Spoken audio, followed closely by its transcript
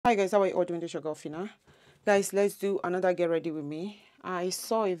Hi guys, how are you all doing? This is your girl Phina. Guys, let's do another get ready with me. I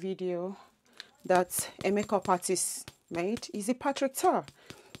saw a video that a makeup artist made. Is it Patrick Tar?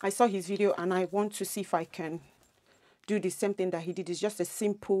 I saw his video and I want to see if I can do the same thing that he did. It's just a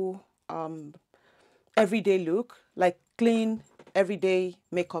simple everyday look, like clean everyday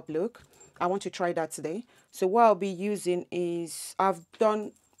makeup look. I want to try that today. So what I'll be using is, I've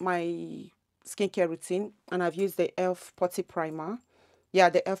done my skincare routine and I've used the e.l.f. Putty Primer. Yeah,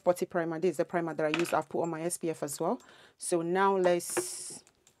 the e.l.f. Putty Primer. This is the primer that I use. I've put on my SPF as well. So now let's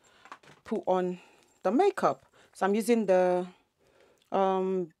put on the makeup. So I'm using the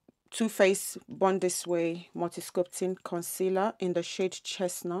Too Faced Born This Way Multi-Sculpting Concealer in the shade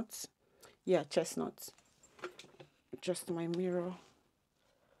Chestnut. Yeah, Chestnut. Just my mirror.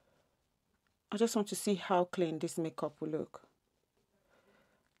 I just want to see how clean this makeup will look.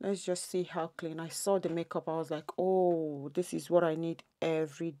 Let's just see how clean. I saw the makeup. I was like, oh, this is what I need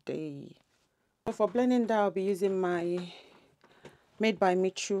every day. So for blending that, I'll be using my Made by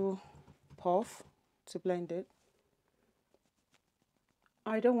Mitchell Puff to blend it.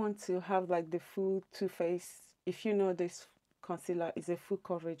 I don't want to have like the full Too Faced. If you know this concealer is a full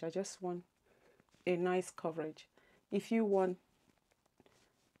coverage, I just want a nice coverage. If you want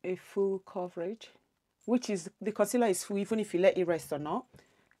a full coverage, which is the concealer is full even if you let it rest or not,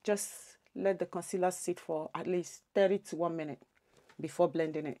 just let the concealer sit for at least 30 to 1 minute before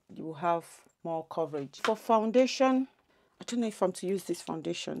blending it. You will have more coverage. For foundation, I don't know if I'm to use this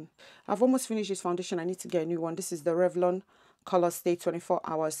foundation. I've almost finished this foundation. I need to get a new one. This is the Revlon Color Stay 24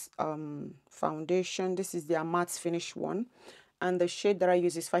 Hours foundation. This is their matte finish one. And the shade that I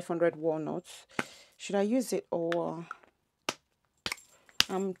use is 500 Walnuts. Should I use it or...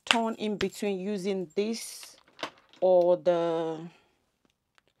 I'm torn in between using this or the...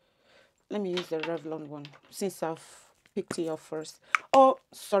 Let me use the Revlon one since I've picked it up first. Oh,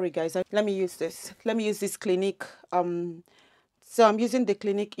 sorry guys. Let me use this. Let me use this Clinique. So I'm using the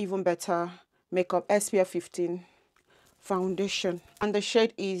Clinique Even Better Makeup SPF 15 foundation. And the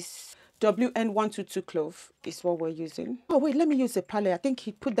shade is WN122 Clove is what we're using. Oh wait, let me use a palette. I think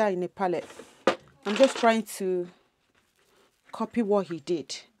he put that in a palette. I'm just trying to copy what he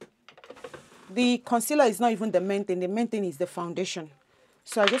did. The concealer is not even the main thing. The main thing is the foundation.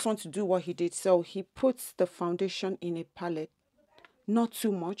 So I just want to do what he did. So he puts the foundation in a palette. Not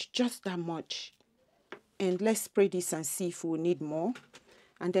too much, just that much. And let's spray this and see if we need more.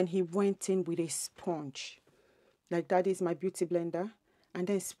 And then he went in with a sponge. Like that is my beauty blender. And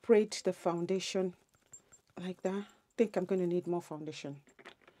then sprayed the foundation like that. I think I'm going to need more foundation.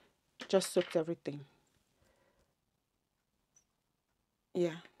 Just soaked everything.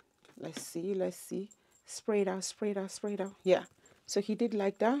 Yeah. Let's see, let's see. Spray it out, spray it out, spray it out. Yeah. So he did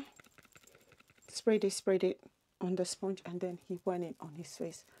like that. Sprayed it on the sponge. And then he went in on his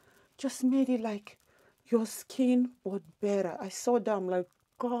face. Just made it like your skin, but better. I saw that. I'm like,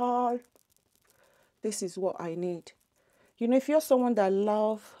 God, this is what I need. You know, if you're someone that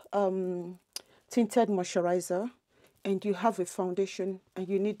loves tinted moisturizer and you have a foundation and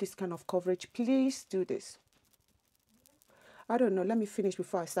you need this kind of coverage, please do this. I don't know. Let me finish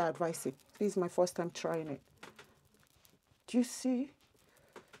before I start advising. This is my first time trying it. Do you see?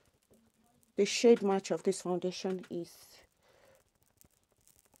 The shade match of this foundation is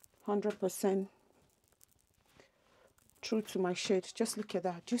 100% true to my shade. Just look at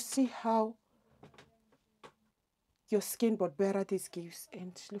that. Do you see how your skin but better this gives?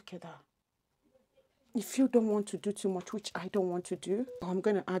 And look at that. If you don't want to do too much, which I don't want to do, I'm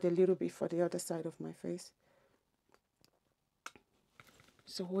going to add a little bit for the other side of my face.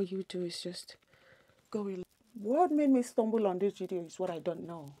 So what you do is just go in. What made me stumble on this video is what I don't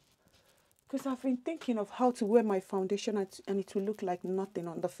know. Because I've been thinking of how to wear my foundation and it will look like nothing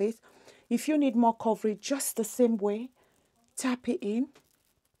on the face. If you need more coverage, just the same way, tap it in.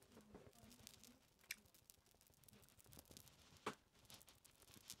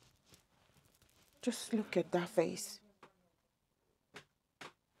 Just look at that face.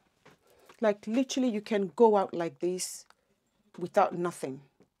 Like literally you can go out like this without nothing.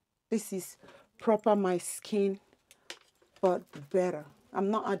 This is proper my skin, but better.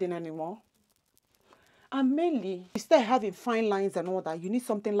 I'm not adding anymore. And mainly, instead of having fine lines and all that, you need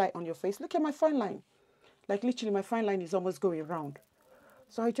something light on your face. Look at my fine line. Like literally my fine line is almost going round.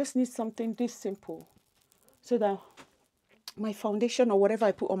 So I just need something this simple so that my foundation or whatever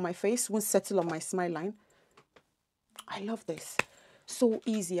I put on my face won't settle on my smile line. I love this. So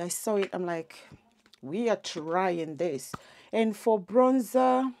easy. I saw it. I'm like, we are trying this. And for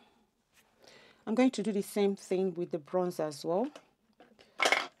bronzer, I'm going to do the same thing with the bronzer as well.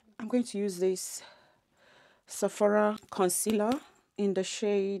 I'm going to use this Sephora concealer in the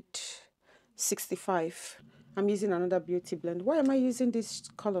shade 65. I'm using another beauty blend. Why am I using this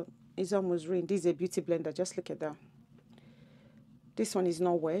color? It's almost green. This is a beauty blender. Just look at that. This one is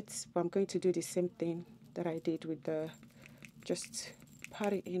not wet, but I'm going to do the same thing that I did with the, just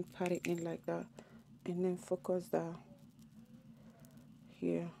pat it in like that, and then focus that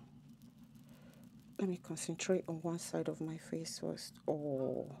here. Let me concentrate on one side of my face first.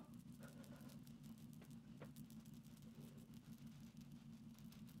 Oh.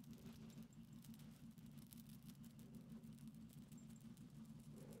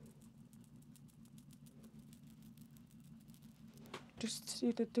 Just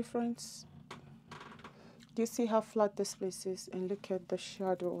see the difference. Do you see how flat this place is? And look at the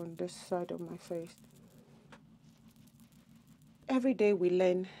shadow on this side of my face. Every day we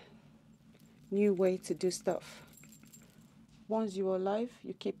learn new way to do stuff. Once you're alive,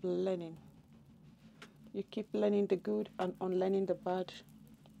 you keep learning. You keep learning the good and unlearning the bad.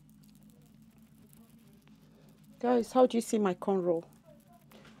 Guys, how do you see my cornrow?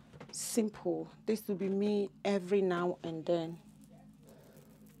 Simple. This will be me every now and then.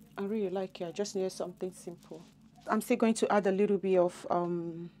 I really like it. I just need something simple. I'm still going to add a little bit of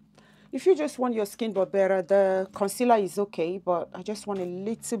if you just want your skin but better, the concealer is okay, but I just want a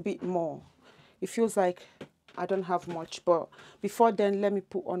little bit more. It feels like I don't have much, but before then, let me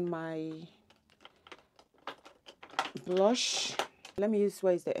put on my blush. Let me use,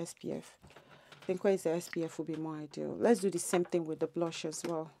 where is the SPF? I think where is the SPF would be more ideal. Let's do the same thing with the blush as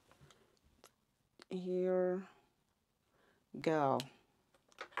well. Here, girl.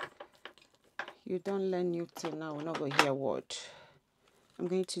 You don't learn new till now. We're not going to hear what. I'm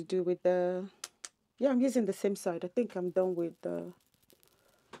going to do with the, yeah, I'm using the same side. I think I'm done with the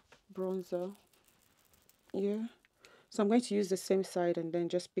bronzer. Yeah. So I'm going to use the same side and then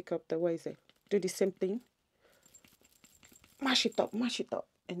just pick up the, where is it? Do the same thing. Mash it up,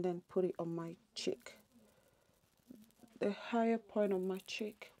 and then put it on my cheek. The higher point of my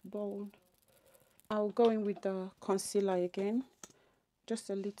cheek bone. I'll go in with the concealer again. Just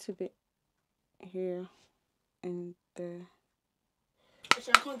a little bit here and there.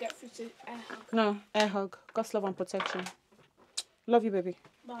 So I can't get through to air hug. No, air hug. God's love and protection. Love you, baby.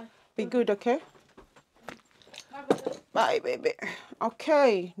 Bye. Be good, okay? Bye, baby. Bye, baby.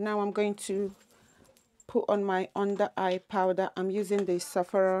 Okay, now I'm going to put on my under eye powder. I'm using the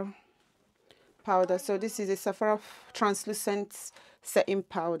Sephora powder. So this is a Sephora translucent setting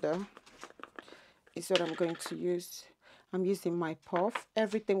powder. Is what I'm going to use. I'm using my puff.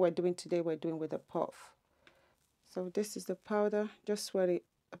 Everything we're doing today, we're doing with a puff. So this is the powder. Just sweat it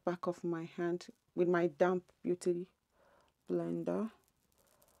the back of my hand with my damp beauty blender.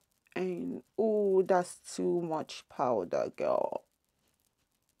 And oh, that's too much powder, girl.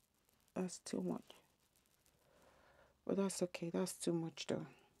 That's too much. But that's okay. That's too much though.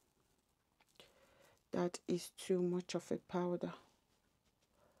 That is too much of a powder.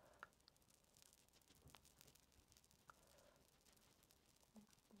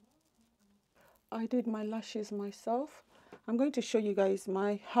 I did my lashes myself. I'm going to show you guys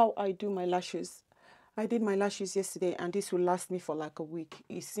how I do my lashes. I did my lashes yesterday and this will last me for like a week.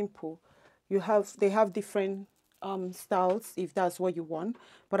 It's simple. They have different styles if that's what you want,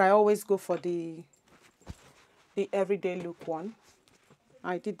 but I always go for the everyday look one.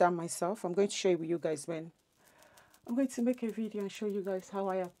 I did that myself. I'm going to show you guys when. I'm going to make a video and show you guys how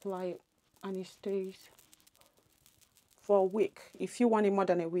I apply it, and it stays for a week. If you want it more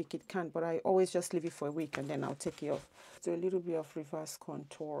than a week, it can, but I always just leave it for a week and then I'll take it off. So a little bit of reverse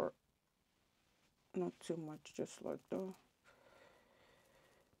contour, not too much, just like that.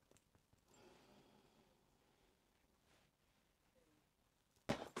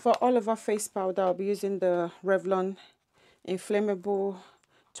 For all over face powder, I'll be using the Revlon Inflammable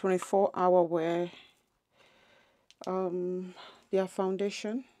 24-hour wear. Their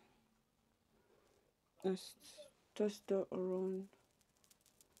foundation. Let's just do around.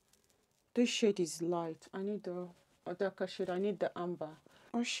 This shade is light. I need a darker shade. I need the amber.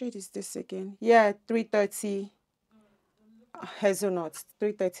 What shade is this again? Yeah, 330 hazelnut.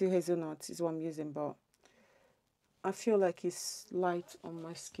 330 hazelnut is what I'm using, but I feel like it's light on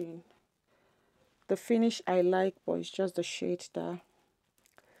my skin. The finish I like, but it's just the shade that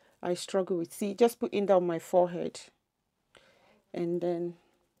I struggle with. See, just putting down my forehead, and then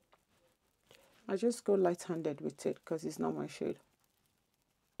I just go light-handed with it because it's not my shade.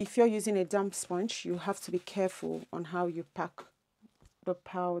 If you're using a damp sponge, you have to be careful on how you pack the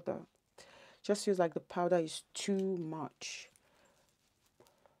powder. Just feels like the powder is too much.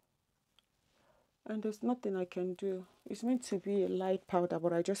 And there's nothing I can do. It's meant to be a light powder,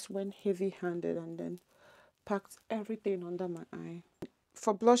 but I just went heavy-handed and then packed everything under my eye.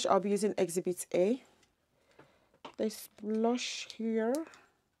 For blush, I'll be using Exhibit A. There's blush here.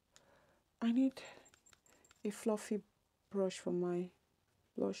 I need a fluffy brush for my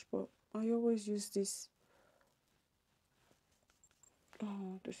blush, but I always use this.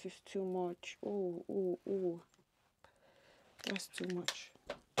 Oh, this is too much. Oh, that's too much.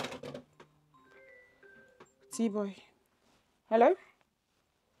 T-boy. Hello?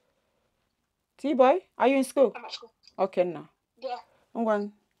 T-boy, are you in school? I'm at school. Okay, now. Yeah. I'm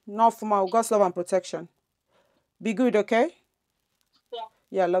going. Now for my God's love and protection. Be good, okay? Yeah.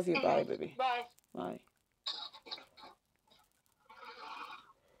 Yeah, I love you. Bye, baby. Bye.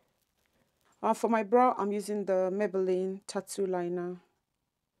 Bye. For my brow, I'm using the Maybelline Tattoo Liner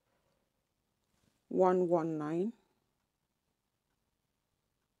 119.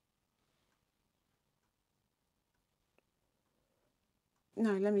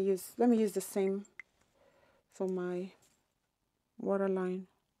 No, let me use the same for my waterline.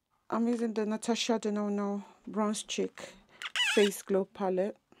 I'm using the Natasha Denona Bronze Cheek Face Glow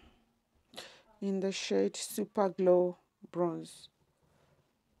Palette in the shade Super Glow Bronze.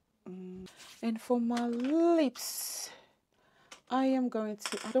 And for my lips, I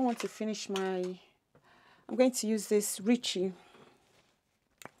don't want to finish I'm going to use this Richie.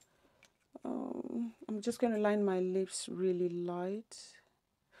 I'm just going to line my lips really light.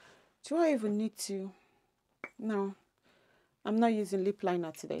 Do I even need to? No, I'm not using lip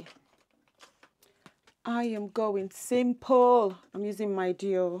liner today. I am going simple. I'm using my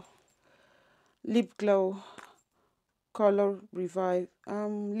Dio Lip Glow Color Reviver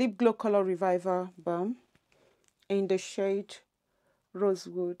Balm in the shade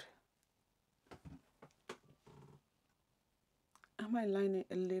Rosewood. I might line it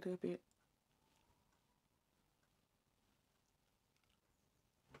a little bit.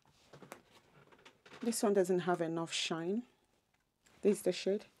 This one doesn't have enough shine. This is the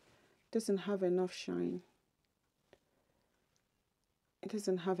shade. Doesn't have enough shine. It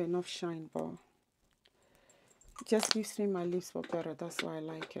doesn't have enough shine, but it just gives me my lips look better. That's why I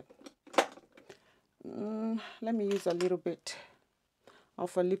like it. Let me use a little bit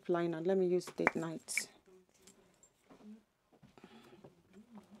of a lip liner. Let me use Date Night.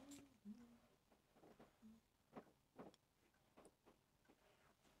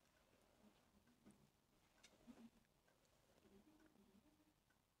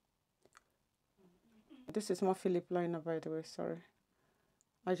 This is Morphe lip liner, by the way. Sorry,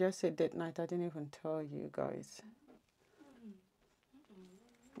 I just said Date Night. I didn't even tell you guys.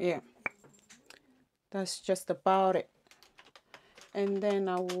 Yeah, that's just about it. And then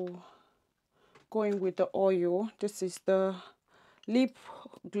I will go in with the oil. This is the Lip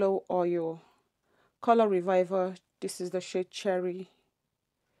Glow Oil Color Reviver. This is the shade Cherry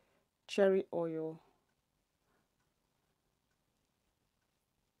Oil.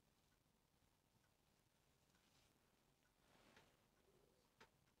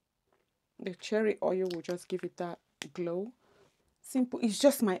 The cherry oil will just give it that glow. Simple. It's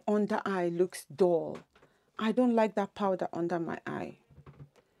just my under eye looks dull. I don't like that powder under my eye.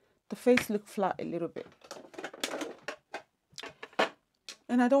 The face looks flat a little bit.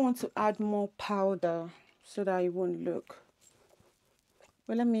 And I don't want to add more powder so that it won't look.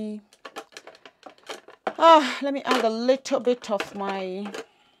 Well, let me add a little bit of my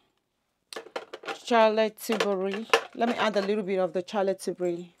Charlotte Tilbury. Let me add a little bit of the Charlotte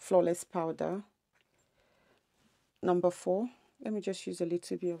Tilbury Flawless Powder. Number 4. Let me just use a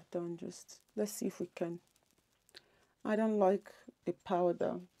little bit of that. Let's see if we can. I don't like the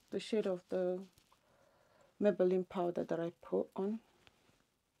powder, the shade of the Maybelline powder that I put on.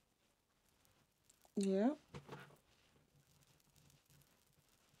 Yeah.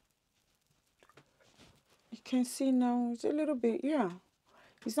 You can see now it's a little bit, yeah.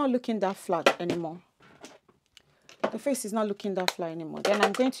 It's not looking that flat anymore. The face is not looking that flat anymore. Then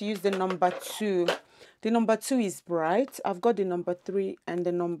I'm going to use the number 2. The number 2 is bright. I've got the number 3 and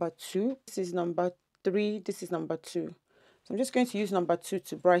the number 2. This is number 3. This is number 2. So I'm just going to use number 2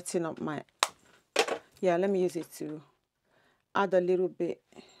 to brighten up my... Yeah, let me use it to add a little bit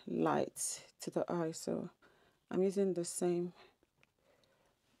light to the eye. So I'm using the same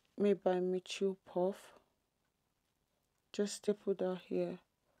made by Mitchell Puff. Just staple that here.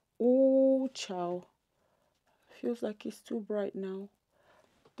 Oh, chow. Feels like it's too bright now.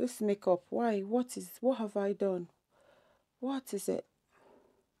 This makeup, why? What have I done? What is it?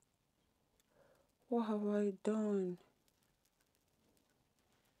 What have I done?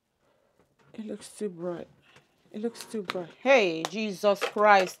 It looks too bright. It looks too bright. Hey, Jesus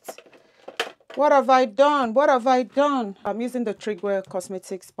Christ. What have I done? What have I done? I'm using the Trigwear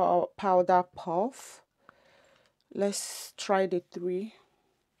Cosmetics Powder Puff. Let's try the 3.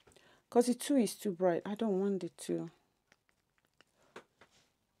 Because the 2 is too bright. I don't want the 2.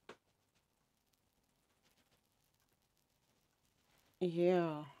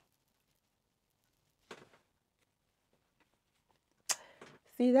 Yeah.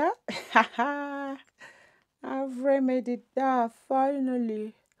 See that? I've remedied that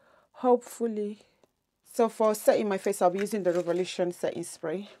finally. Hopefully. So for setting my face, I'll be using the Revolution setting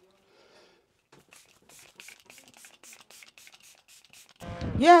spray.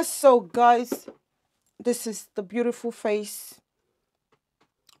 Yeah, so guys, this is the beautiful face.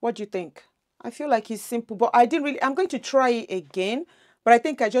 What do you think? I feel like it's simple, but I didn't really, I'm going to try it again, but I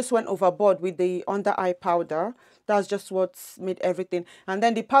think I just went overboard with the under eye powder. That's just what's made everything. And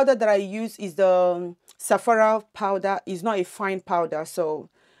then the powder that I use is the Sephora powder. It's not a fine powder, so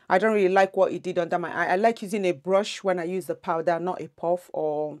I don't really like what it did under my eye. I like using a brush when I use the powder, not a puff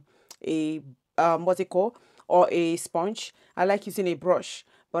or a, what's it called? Or a sponge. I like using a brush,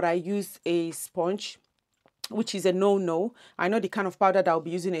 but I use a sponge, which is a no-no. I know the kind of powder that I'll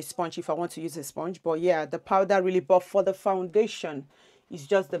be using a sponge if I want to use a sponge. But yeah, the powder really, but for the foundation, it's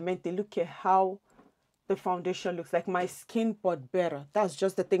just the main thing. Look at how the foundation looks like. My skin but better. That's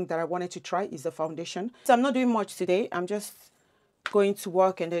just the thing that I wanted to try, is the foundation. So I'm not doing much today. I'm just going to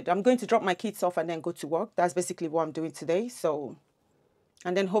work, and then I'm going to drop my kids off and then go to work. That's basically what I'm doing today. So,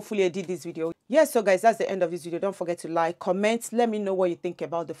 and then hopefully I did this video. Yeah, so guys, that's the end of this video. Don't forget to like, comment, let me know what you think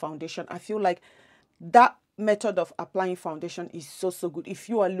about the foundation. I feel like that method of applying foundation is so good if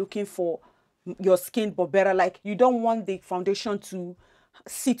you are looking for your skin but better. Like, you don't want the foundation to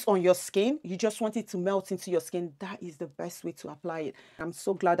sit on your skin, you just want it to melt into your skin. That is the best way to apply it. I'm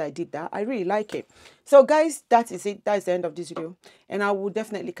so glad I did that. I really like it. So guys, that is it. That is the end of this video, and I will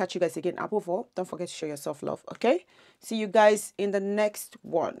definitely catch you guys again. Above all, don't forget to show yourself love. Okay, see you guys in the next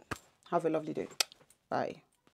one. Have a lovely day. Bye.